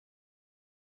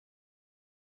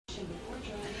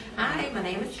Hi, my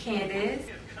name is Candace.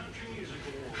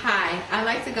 Hi, I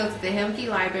like to go to the Hemke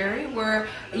Library where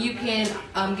you can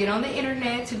get on the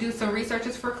internet to do some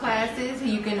researches for classes.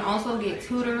 You can also get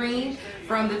tutoring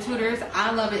from the tutors.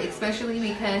 I love it especially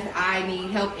because I need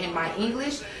help in my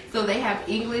English. So they have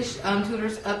English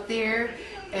tutors up there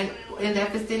and in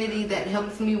that vicinity that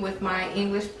helps me with my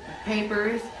English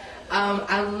papers.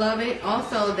 I love it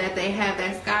also that they have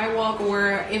that skywalk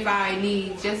where if I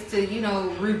need just to,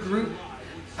 regroup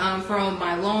from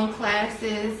my long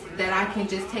classes, that I can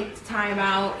just take the time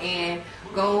out and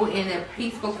go in a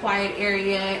peaceful, quiet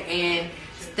area and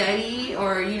study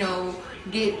or,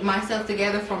 get myself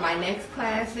together for my next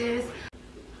classes.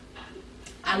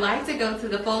 I like to go to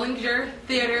the Follinger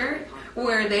Theater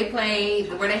where they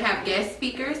have guest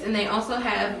speakers, and they also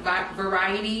have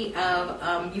variety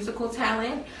of musical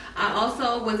talent. I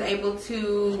also was able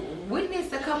to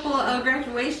witness a couple of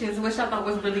graduations, which I thought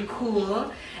was really cool,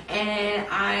 and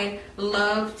I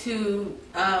love to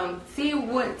see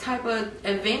what type of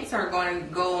events are going to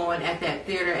go on at that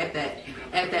theater at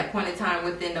that point in time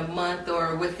within a month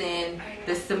or within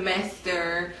the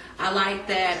semester. I like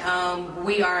that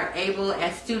we are able,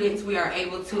 as students, we are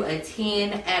able to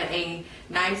attend at a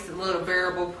nice little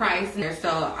variable price.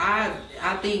 So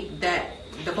I think that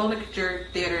the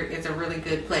Follinger Theater is a really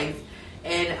good place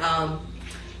and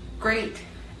great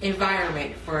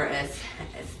environment for us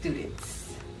as students.